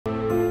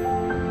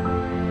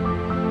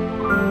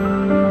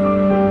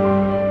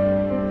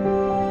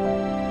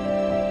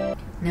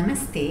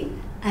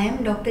I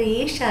am Dr.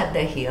 A.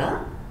 Sharda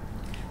here.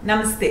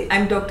 Namaste, I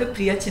am Dr.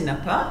 Priya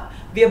Chinnappa.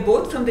 We are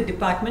both from the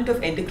Department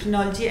of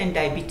Endocrinology and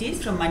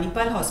Diabetes from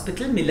Manipal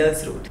Hospital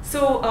Millers Road.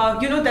 So,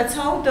 that's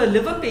how the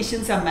liver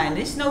patients are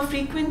managed. Now,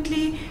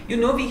 frequently,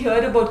 we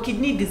hear about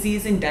kidney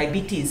disease and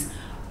diabetes.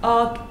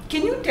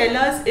 Can you tell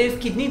us if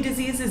kidney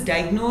disease is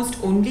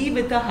diagnosed only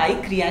with a high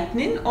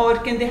creatinine, or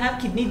can they have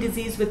kidney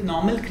disease with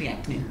normal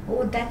creatinine?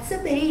 Oh, that's a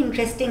very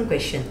interesting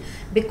question,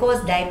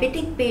 because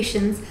diabetic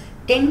patients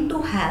tend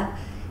to have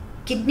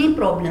kidney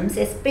problems,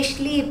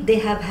 especially if they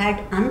have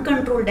had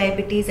uncontrolled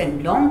diabetes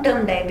and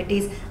long-term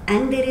diabetes,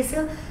 and there is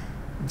a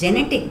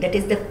genetic, that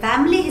is the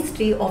family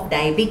history of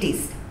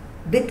diabetes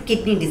with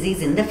kidney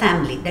disease in the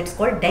family. That's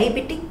called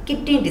diabetic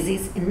kidney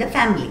disease in the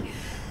family.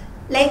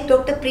 Like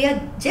Dr.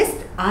 Priya just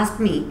asked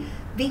me,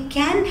 we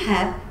can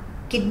have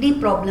kidney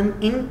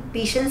problem in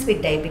patients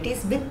with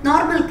diabetes with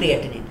normal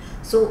creatinine.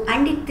 So,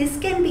 and this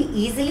can be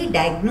easily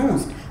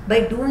diagnosed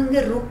by doing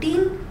a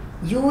routine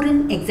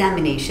urine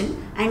examination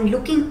and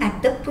looking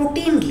at the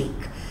protein leak.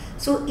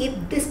 So, if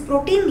this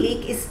protein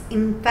leak is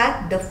in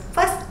fact the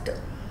first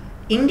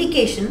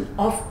indication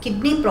of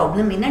kidney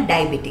problem in a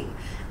diabetic,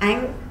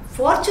 and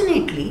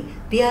fortunately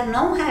we are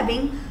now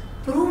having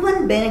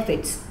proven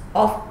benefits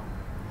of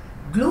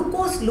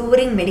glucose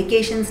lowering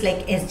medications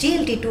like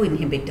SGLT2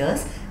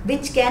 inhibitors,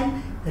 which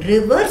can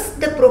reverse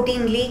the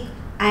protein leak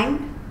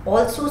and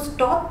also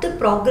stop the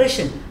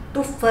progression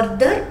to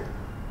further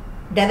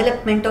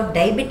development of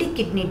diabetic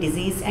kidney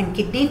disease and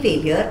kidney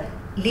failure,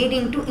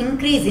 leading to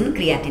increase in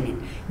creatinine.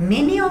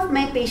 Many of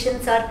my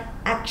patients are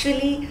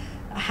actually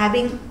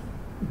having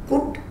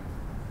good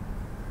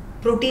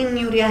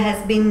proteinuria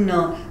has been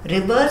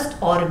reversed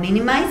or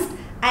minimized,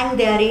 and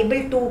they are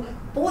able to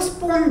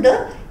postpone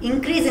the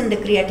increase in the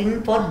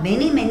creatinine for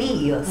many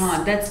years.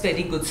 That's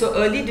very good. So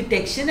early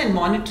detection and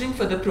monitoring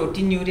for the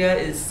proteinuria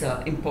is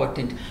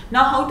important.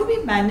 Now, how do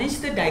we manage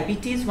the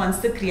diabetes once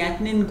the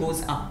creatinine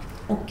goes up?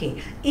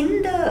 Okay,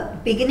 in the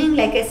beginning,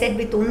 like I said,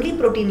 with only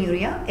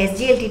proteinuria,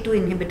 SGLT2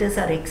 inhibitors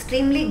are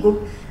extremely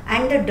good,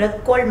 and the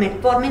drug called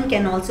metformin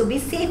can also be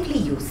safely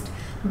used.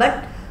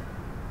 But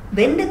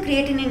when the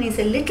creatinine is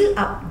a little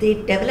up, they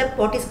develop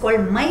what is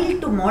called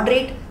mild to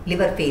moderate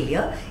liver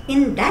failure.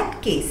 In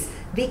that case,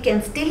 we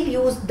can still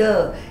use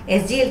the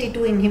SGLT2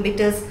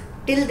 inhibitors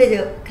till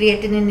the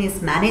creatinine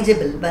is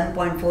manageable,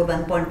 1.4,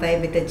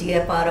 1.5 with a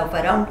GFR of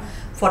around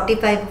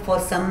 45 for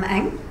some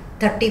and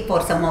 30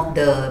 for some of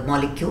the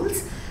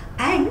molecules.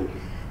 And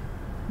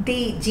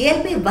the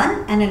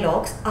GLP-1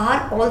 analogs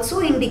are also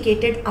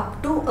indicated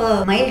up to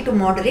a mild to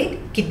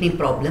moderate kidney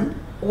problem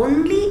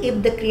only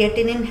if the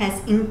creatinine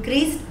has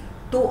increased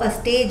to a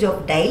stage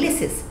of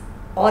dialysis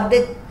or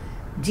the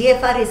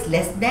GFR is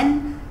less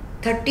than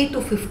 30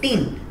 to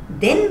 15.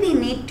 Then we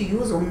need to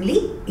use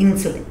only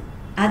insulin.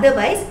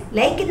 Otherwise,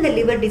 like in the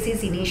liver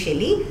disease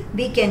initially,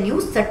 we can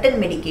use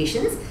certain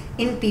medications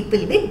in people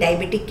with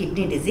diabetic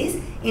kidney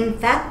disease. In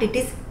fact, it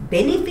is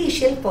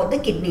beneficial for the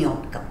kidney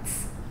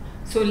outcomes.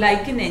 So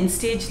like in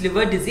end-stage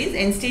liver disease,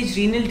 end-stage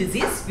renal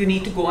disease, you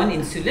need to go on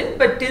insulin,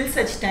 but till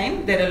such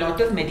time there are a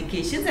lot of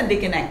medications and they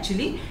can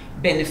actually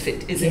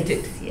benefit, isn't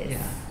it?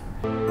 Yes.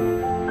 Yeah.